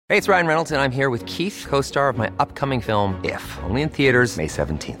Hey, it's Ryan Reynolds, and I'm here with Keith, co-star of my upcoming film, If, only in theaters May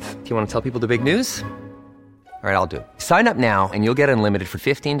 17th. Do you want to tell people the big news? All right, I'll do it. Sign up now and you'll get unlimited for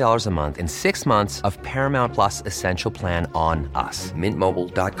 $15 a month and 6 months of Paramount Plus Essential Plan on us.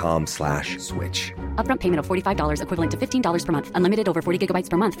 MintMobile.com/switch. Upfront payment of $45 equivalent to $15 per month. Unlimited over 40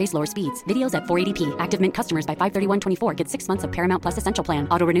 gigabytes per month. Face lower speeds. Videos at 480p. Active Mint customers by 531.24 get 6 months of Paramount Plus Essential Plan.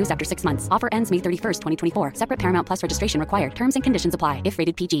 Auto renews after 6 months. Offer ends May 31st, 2024. Separate Paramount Plus registration required. Terms and conditions apply if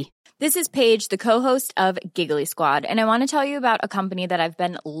rated PG. This is Paige, the co-host of Giggly Squad, and I want to tell you about a company that I've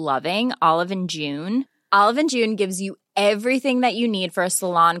been loving, Olive & June. Olive & June gives you everything that you need for a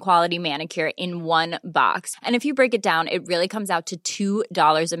salon-quality manicure in one box. And if you break it down, it really comes out to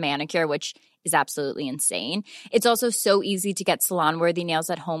 $2 a manicure, which is absolutely insane. It's also so easy to get salon-worthy nails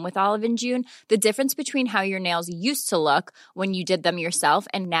at home with Olive & June. The difference between how your nails used to look when you did them yourself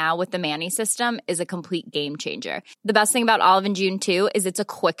and now with the Mani system is a complete game changer. The best thing about Olive & June, too, is it's a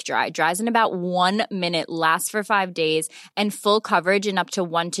quick dry. Dries in about 1 minute, lasts for 5 days, and full coverage in up to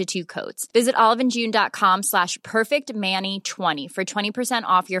 1 to 2 coats. Visit oliveandjune.com/perfectmani20 for 20%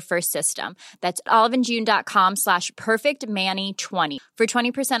 off your first system. That's oliveandjune.com/perfectmani20 for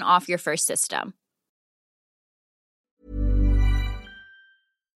 20% off your first system.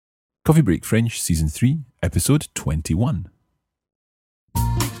 Coffee Break French Season 3, Episode 21.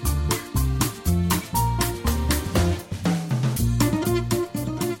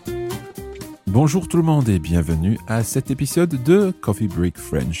 Bonjour tout le monde et bienvenue à cet épisode de Coffee Break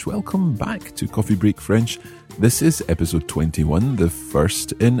French. Welcome back to Coffee Break French. This is Episode 21, the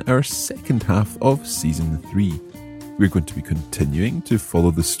first in our second half of Season 3. We're going to be continuing to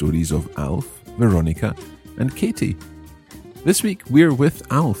follow the stories of Alf, Veronica, and Katie. This week we're with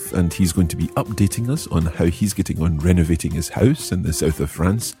Alf, and he's going to be updating us on how he's getting on renovating his house in the south of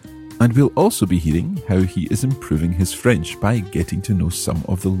France, and we'll also be hearing how he is improving his French by getting to know some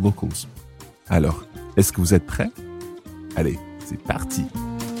of the locals. Alors, est-ce que vous êtes prêts? Allez, c'est parti!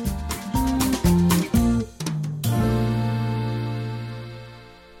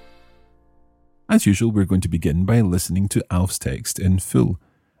 As usual, we're going to begin by listening to Alf's text in full,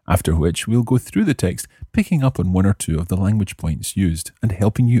 after which we'll go through the text, picking up on one or two of the language points used and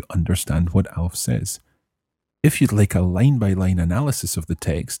helping you understand what Alf says. If you'd like a line-by-line analysis of the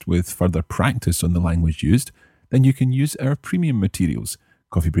text with further practice on the language used, then you can use our premium materials.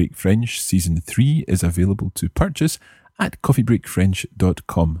 Coffee Break French Season 3 is available to purchase at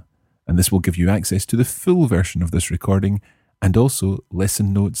coffeebreakfrench.com, and this will give you access to the full version of this recording and also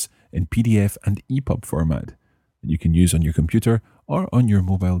lesson notes in PDF and EPUB format that you can use on your computer or on your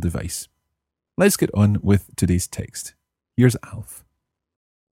mobile device. Let's get on with today's text. Here's Alf.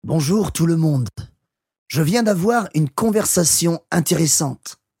 Bonjour tout le monde. Je viens d'avoir une conversation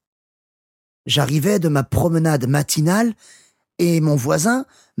intéressante. J'arrivais de ma promenade matinale et mon voisin,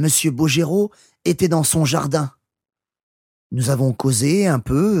 Monsieur Bogero, était dans son jardin. Nous avons causé un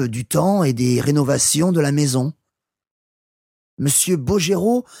peu du temps et des rénovations de la maison. Monsieur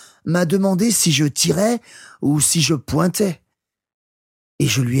Bogero m'a demandé si je tirais ou si je pointais. Et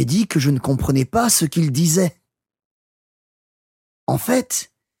je lui ai dit que je ne comprenais pas ce qu'il disait. En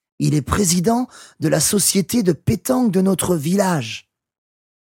fait, il est président de la société de pétanque de notre village.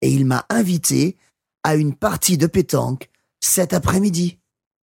 Et il m'a invité à une partie de pétanque cet après-midi.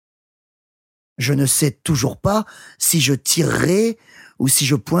 Je ne sais toujours pas si je tirerai ou si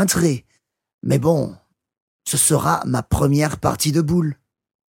je pointerai. Mais bon, ce sera ma première partie de boules.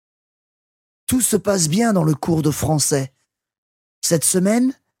 Tout se passe bien dans le cours de français. Cette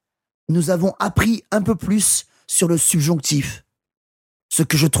semaine, nous avons appris un peu plus sur le subjonctif, ce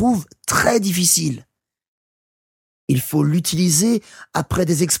que je trouve très difficile. Il faut l'utiliser après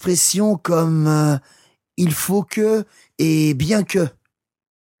des expressions comme il faut que et bien que.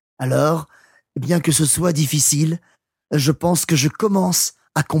 Alors, bien que ce soit difficile, je pense que je commence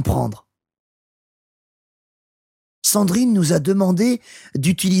à comprendre. Sandrine nous a demandé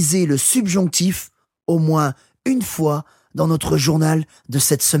d'utiliser le subjonctif au moins une fois dans notre journal de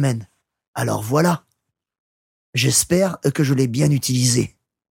cette semaine. Alors voilà. J'espère que je l'ai bien utilisé.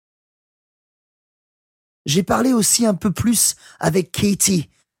 J'ai parlé aussi un peu plus avec Katie,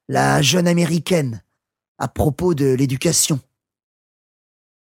 la jeune américaine, à propos de l'éducation.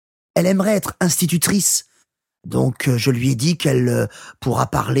 Elle aimerait être institutrice, donc je lui ai dit qu'elle pourra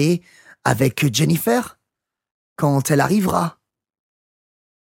parler avec Jennifer quand elle arrivera.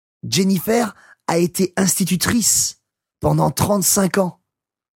 Jennifer a été institutrice pendant 35 ans,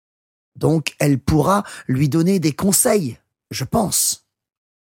 donc elle pourra lui donner des conseils, je pense.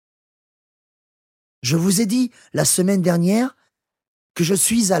 Je vous ai dit la semaine dernière que je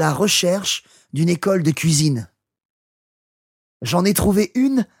suis à la recherche d'une école de cuisine. J'en ai trouvé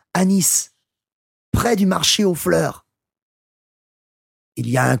une à Nice, près du marché aux fleurs. Il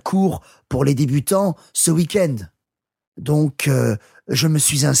y a un cours pour les débutants ce week-end. Donc, je me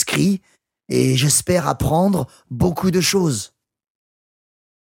suis inscrit et j'espère apprendre beaucoup de choses.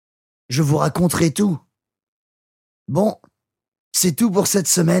 Je vous raconterai tout. Bon, c'est tout pour cette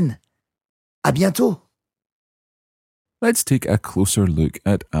semaine. À bientôt. Let's take a closer look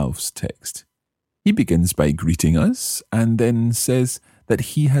at Alf's text. He begins by greeting us and then says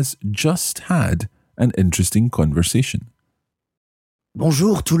that he has just had an interesting conversation.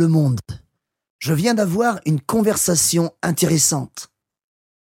 Bonjour tout le monde. Je viens d'avoir une conversation intéressante.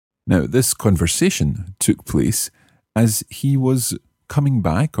 Now, this conversation took place as he was coming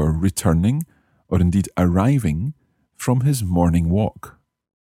back or returning, or indeed arriving, from his morning walk.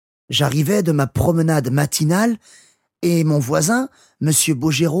 J'arrivais de ma promenade matinale et mon voisin, Monsieur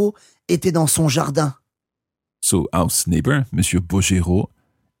Bogero, était dans son jardin. So Alf's neighbour, Monsieur Bogero,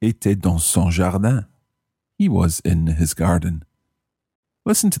 était dans son jardin. He was in his garden.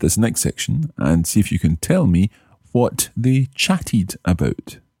 Listen to this next section and see if you can tell me what they chatted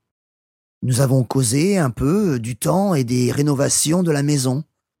about. Nous avons causé un peu du temps et des rénovations de la maison.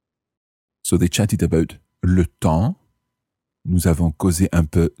 So they chatted about le temps. Nous avons causé un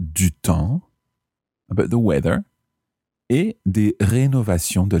peu du temps. About the weather. Et des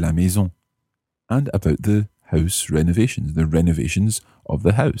rénovations de la maison. And about the house renovations, the renovations of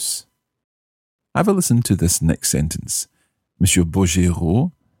the house. Have a listen to this next sentence. Monsieur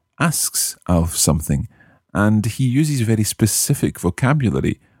Bogero asks Alf something, and he uses very specific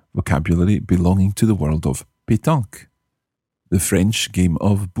vocabulary belonging to the world of pétanque, the French game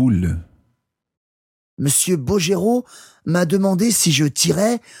of boules. Monsieur Bogero m'a demandé si je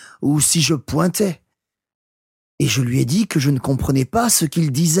tirais ou si je pointais. Et je lui ai dit que je ne comprenais pas ce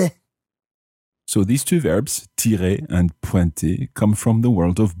qu'il disait. So these two verbs, tirer and pointer, come from the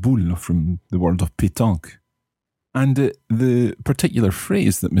world of boules, from the world of pétanque. And the particular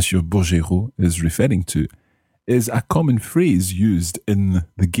phrase that Monsieur Bogero is referring to is a common phrase used in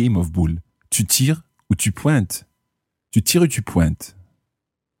the game of boules. Tu tires ou tu pointes. Tu tires ou tu pointes.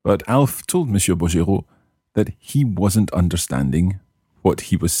 But Alf told Monsieur Bogero that he wasn't understanding what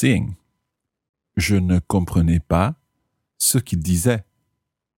he was saying. Je ne comprenais pas ce qu'il disait.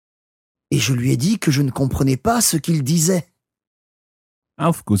 Et je lui ai dit que je ne comprenais pas ce qu'il disait.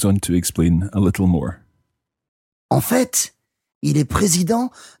 Alf goes on to explain a little more. En fait, il est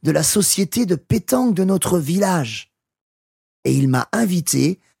président de la société de pétanque de notre village. Et il m'a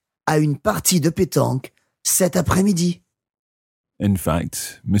invité à une partie de pétanque cet après-midi. In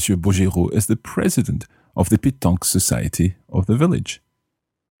fact, Monsieur Bogero is the president of the Pétanque Society of the village.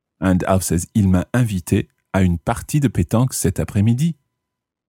 And Alf says, il m'a invité à une partie de pétanque cet après-midi.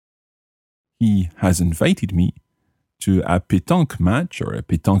 He has invited me to a pétanque match or a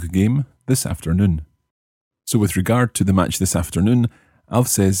pétanque game this afternoon. So with regard to the match this afternoon, Alf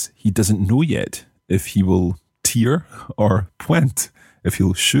says he doesn't know yet if he will tire or pointe, if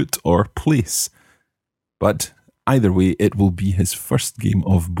he'll shoot or place. But either way, it will be his first game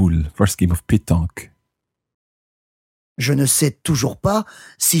of boule, first game of pétanque. Je ne sais toujours pas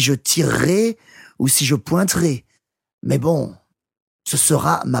si je tirerai ou si je pointerai. Mais bon, ce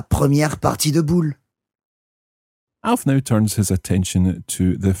sera ma première partie de boule. Alf now turns his attention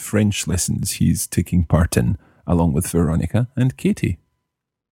to the French lessons he's taking part in, along with Veronica and Katie.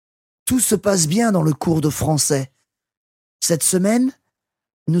 Tout se passe bien dans le cours de français. Cette semaine,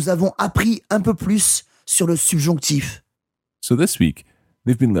 nous avons appris un peu plus sur le subjonctif. So this week,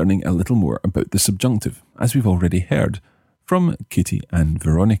 they've been learning a little more about the subjunctive, as we've already heard from Katie and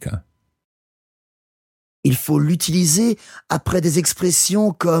Veronica. Il faut l'utiliser après des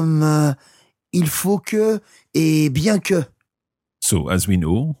expressions comme il faut que et bien que. So, as we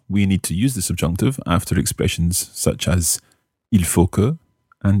know, we need to use the subjunctive after expressions such as il faut que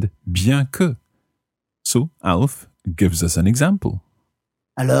and bien que. So, Alf gives us an example.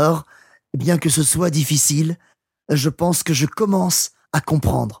 Alors, bien que ce soit difficile, je pense que je commence à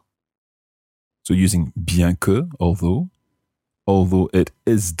comprendre. So, using bien que, although it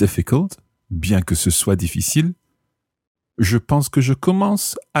is difficult, bien que ce soit difficile, je pense que je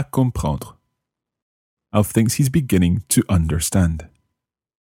commence à comprendre. Alf thinks he's beginning to understand.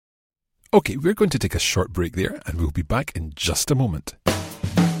 Okay, we're going to take a short break there and we'll be back in just a moment.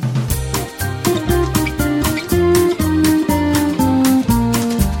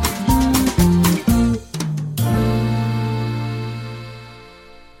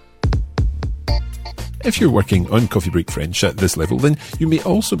 If you're working on Coffee Break French at this level, then you may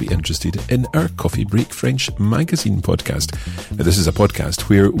also be interested in our Coffee Break French magazine podcast. Now, this is a podcast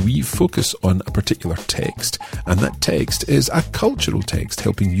where we focus on a particular text, and that text is a cultural text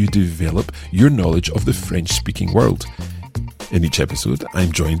helping you develop your knowledge of the French-speaking world. In each episode,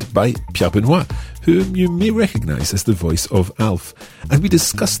 I'm joined by Pierre Benoit, whom you may recognise as the voice of Alf, and we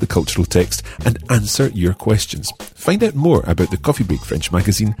discuss the cultural text and answer your questions. Find out more about the Coffee Break French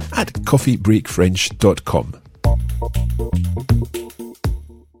magazine at coffeebreakfrench.com.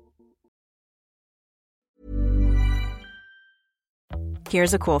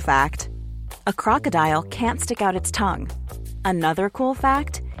 Here's a cool fact. A crocodile can't stick out its tongue. Another cool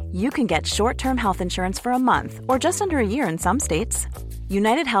fact, you can get short-term health insurance for a month or just under a year in some states.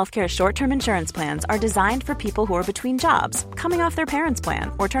 United Healthcare short-term insurance plans are designed for people who are between jobs, coming off their parents'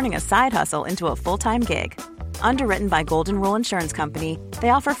 plan, or turning a side hustle into a full-time gig. Underwritten by Golden Rule Insurance Company,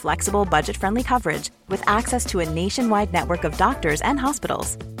 they offer flexible, budget-friendly coverage with access to a nationwide network of doctors and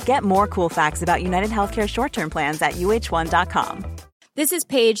hospitals. Get more cool facts about United Healthcare short-term plans at uh1.com. This is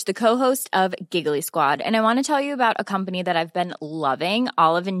Paige, the co-host of Giggly Squad, and I want to tell you about a company that I've been loving,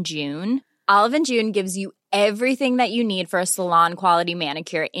 Olive & June. Olive & June gives you everything that you need for a salon-quality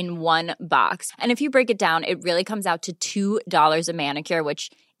manicure in one box. And if you break it down, it really comes out to $2 a manicure, which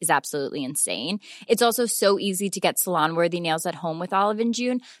is absolutely insane. It's also so easy to get salon-worthy nails at home with Olive &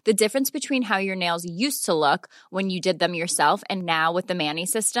 June. The difference between how your nails used to look when you did them yourself and now with the Mani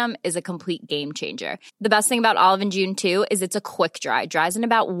system is a complete game changer. The best thing about Olive & June, too, is it's a quick dry. Dries in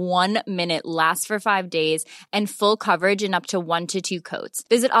about 1 minute, lasts for 5 days, and full coverage in up to 1 to 2 coats.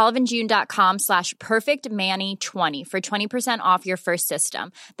 Visit oliveandjune.com/perfectmani20 for 20% off your first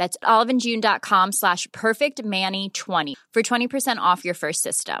system. That's oliveandjune.com/perfectmani20 for 20% off your first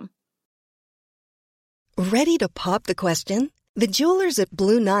system. Ready to pop the question? The jewelers at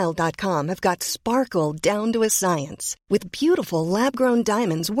BlueNile.com have got sparkle down to a science with beautiful lab-grown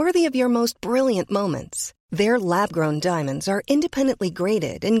diamonds worthy of your most brilliant moments. Their lab-grown diamonds are independently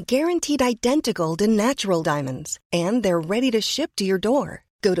graded and guaranteed identical to natural diamonds, and they're ready to ship to your door.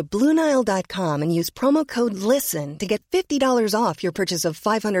 Go to BlueNile.com and use promo code LISTEN to get $50 off your purchase of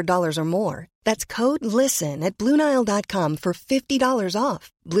 $500 or more. That's code LISTEN at BlueNile.com for $50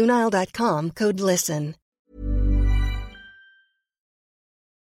 off. BlueNile.com, code LISTEN.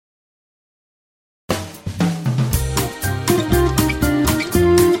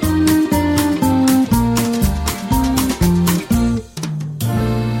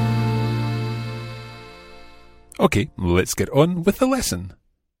 Okay, let's get on with the lesson.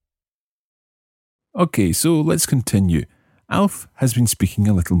 Okay, so let's continue. Alf has been speaking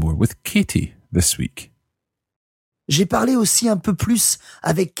a little more with Katie this week. J'ai parlé aussi un peu plus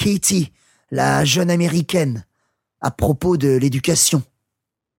avec Katie, la jeune américaine, à propos de l'éducation.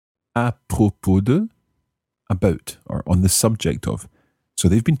 À propos de, about, or on the subject of. So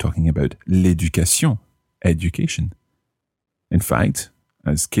they've been talking about l'éducation, education. In fact,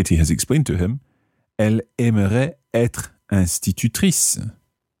 as Katie has explained to him, elle aimerait être institutrice.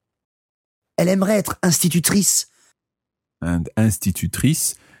 Elle aimerait être institutrice. And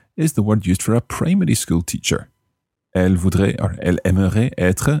institutrice is the word used for a primary school teacher. Elle voudrait, or elle aimerait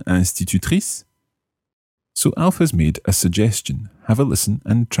être institutrice. So Alf has made a suggestion. Have a listen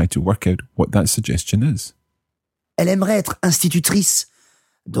and try to work out what that suggestion is. Elle aimerait être institutrice.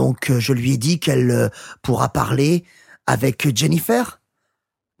 Donc, je lui ai dit qu'elle pourra parler avec Jennifer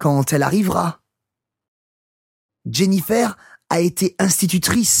quand elle arrivera. Jennifer a été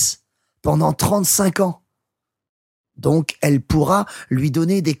institutrice pendant 35 ans. Donc, elle pourra lui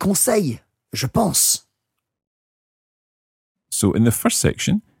donner des conseils, je pense. So in the first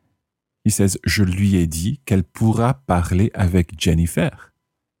section, he says, je lui ai dit qu'elle pourra parler avec Jennifer.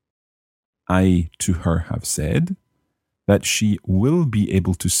 I, to her, have said that she will be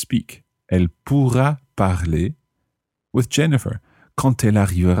able to speak. Elle pourra parler with Jennifer quand elle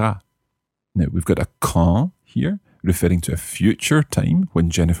arrivera. Now, we've got a quand here, referring to a future time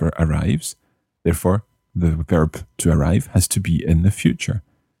when Jennifer arrives. Therefore, the verb to arrive has to be in the future.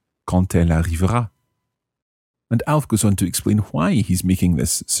 Quand elle arrivera. And Alf goes on to explain why he's making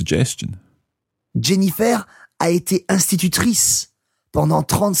this suggestion. Jennifer a été institutrice pendant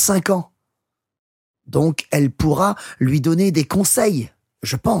 35 ans. Donc, elle pourra lui donner des conseils,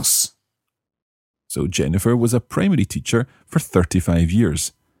 je pense. So Jennifer was a primary teacher for 35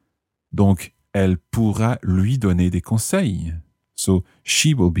 years. Donc, elle pourra lui donner des conseils. So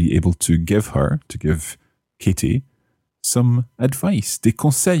she will be able to give Katie, some advice, des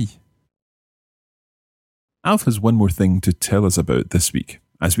conseils. Alf has one more thing to tell us about this week.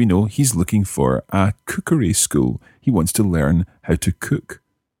 As we know, he's looking for a cookery school. He wants to learn how to cook.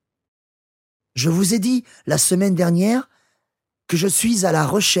 Je vous ai dit la semaine dernière que je suis à la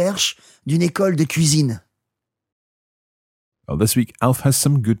recherche d'une école de cuisine. Well, this week, Alf has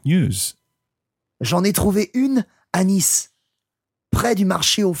some good news. J'en ai trouvé une à Nice, près du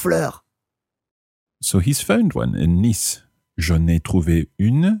marché aux fleurs. So he's found one in Nice. J'en ai trouvé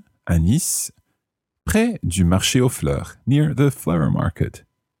une à Nice, près du marché aux fleurs, near the flower market.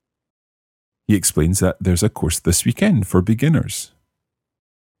 He explains that there's a course this weekend for beginners.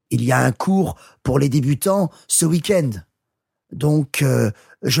 Il y a un cours pour les débutants ce week-end. Donc,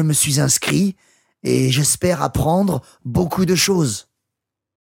 je me suis inscrit et j'espère apprendre beaucoup de choses.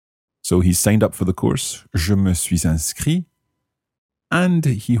 So he's signed up for the course. Je me suis inscrit. And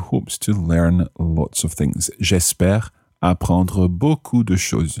he hopes to learn lots of things. J'espère apprendre beaucoup de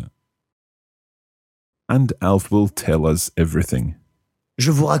choses. And Alf will tell us everything.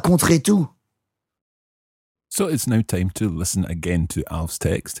 Je vous raconterai tout. So it's now time to listen again to Alf's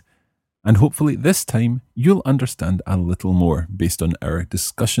text. And hopefully this time you'll understand a little more based on our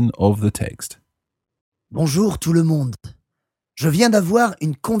discussion of the text. Bonjour tout le monde. Je viens d'avoir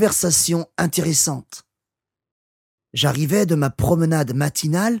une conversation intéressante. J'arrivais de ma promenade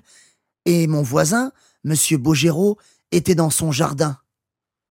matinale et mon voisin, Monsieur Bogero, était dans son jardin.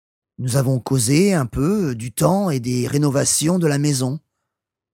 Nous avons causé un peu du temps et des rénovations de la maison.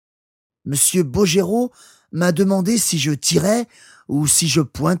 Monsieur Bogero m'a demandé si je tirais ou si je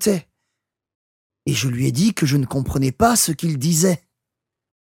pointais. Et je lui ai dit que je ne comprenais pas ce qu'il disait.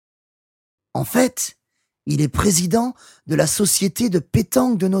 En fait, il est président de la société de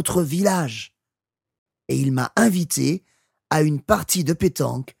pétanque de notre village. Et il m'a invité à une partie de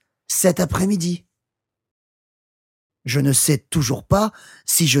pétanque cet après-midi. Je ne sais toujours pas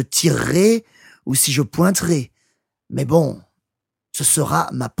si je tirerai ou si je pointerai. Mais bon, ce sera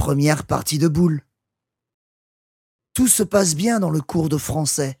ma première partie de boules. Tout se passe bien dans le cours de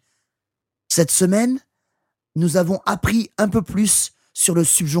français. Cette semaine, nous avons appris un peu plus sur le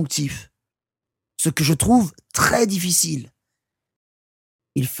subjonctif, ce que je trouve très difficile.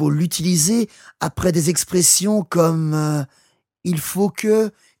 Il faut l'utiliser après des expressions comme il faut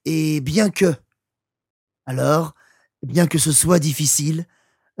que et bien que. Alors, bien que ce soit difficile,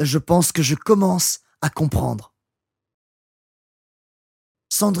 je pense que je commence à comprendre.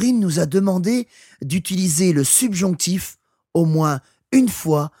 Sandrine nous a demandé d'utiliser le subjonctif au moins une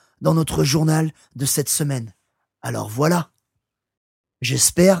fois dans notre journal de cette semaine. Alors voilà.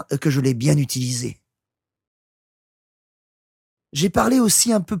 J'espère que je l'ai bien utilisé. J'ai parlé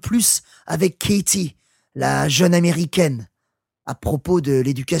aussi un peu plus avec Katie, la jeune américaine, à propos de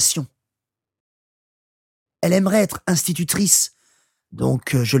l'éducation. Elle aimerait être institutrice,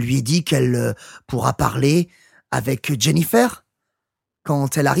 donc je lui ai dit qu'elle pourra parler avec Jennifer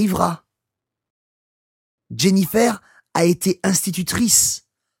quand elle arrivera. Jennifer a été institutrice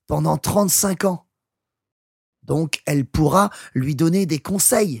pendant 35 ans. Donc, elle pourra lui donner des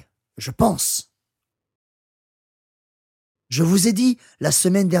conseils, je pense. Je vous ai dit la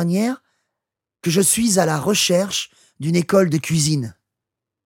semaine dernière que je suis à la recherche d'une école de cuisine.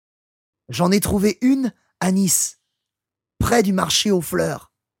 J'en ai trouvé une à Nice, près du marché aux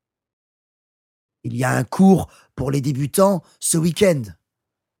fleurs. Il y a un cours pour les débutants ce week-end.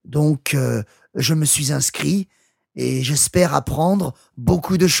 Donc, je me suis inscrit et j'espère apprendre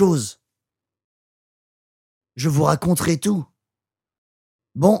beaucoup de choses. Je vous raconterai tout.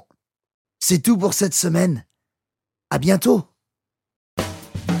 Bon, c'est tout pour cette semaine. À bientôt.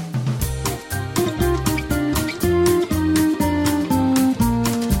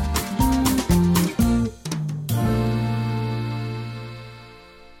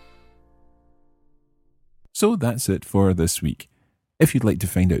 So that's it for this week. If you'd like to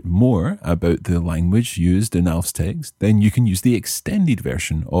find out more about the language used in Alf's text, then you can use the extended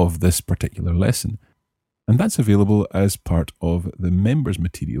version of this particular lesson. And that's available as part of the members'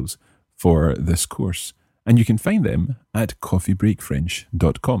 materials for this course. And you can find them at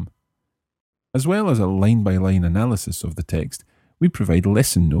coffeebreakfrench.com. As well as a line-by-line analysis of the text, we provide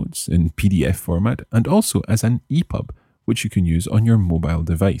lesson notes in PDF format and also as an EPUB, which you can use on your mobile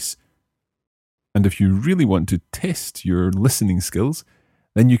device. And if you really want to test your listening skills,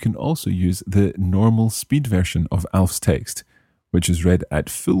 then you can also use the normal speed version of Alf's text, which is read at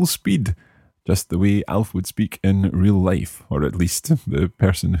full speed, just the way Alf would speak in real life, or at least the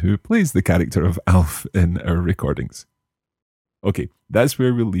person who plays the character of Alf in our recordings. Okay, that's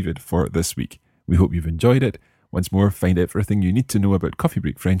where we'll leave it for this week. We hope you've enjoyed it. Once more, find everything you need to know about Coffee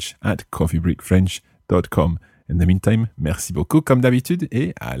Break French at coffeebreakfrench.com. In the meantime, merci beaucoup comme d'habitude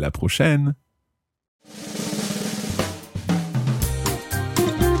et à la prochaine!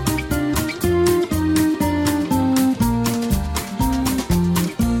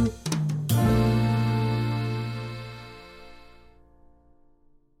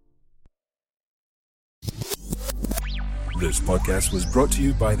 This podcast was brought to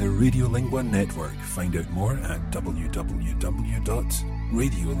you by the Radiolingua Network. Find out more at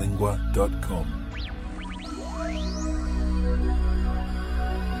www.radiolingua.com.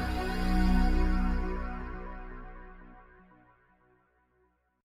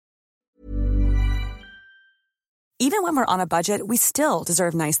 Even when we're on a budget, we still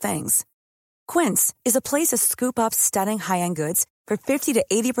deserve nice things. Quince is a place to scoop up stunning high-end goods for 50 to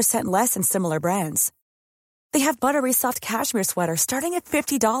 80% less than similar brands. They have buttery soft cashmere sweaters starting at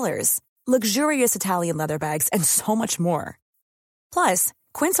 $50, luxurious Italian leather bags, and so much more. Plus,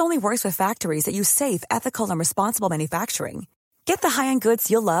 Quince only works with factories that use safe, ethical, and responsible manufacturing. Get the high-end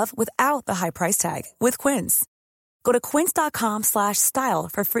goods you'll love without the high price tag with Quince. Go to quince.com/style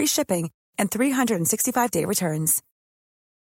for free shipping and 365-day returns.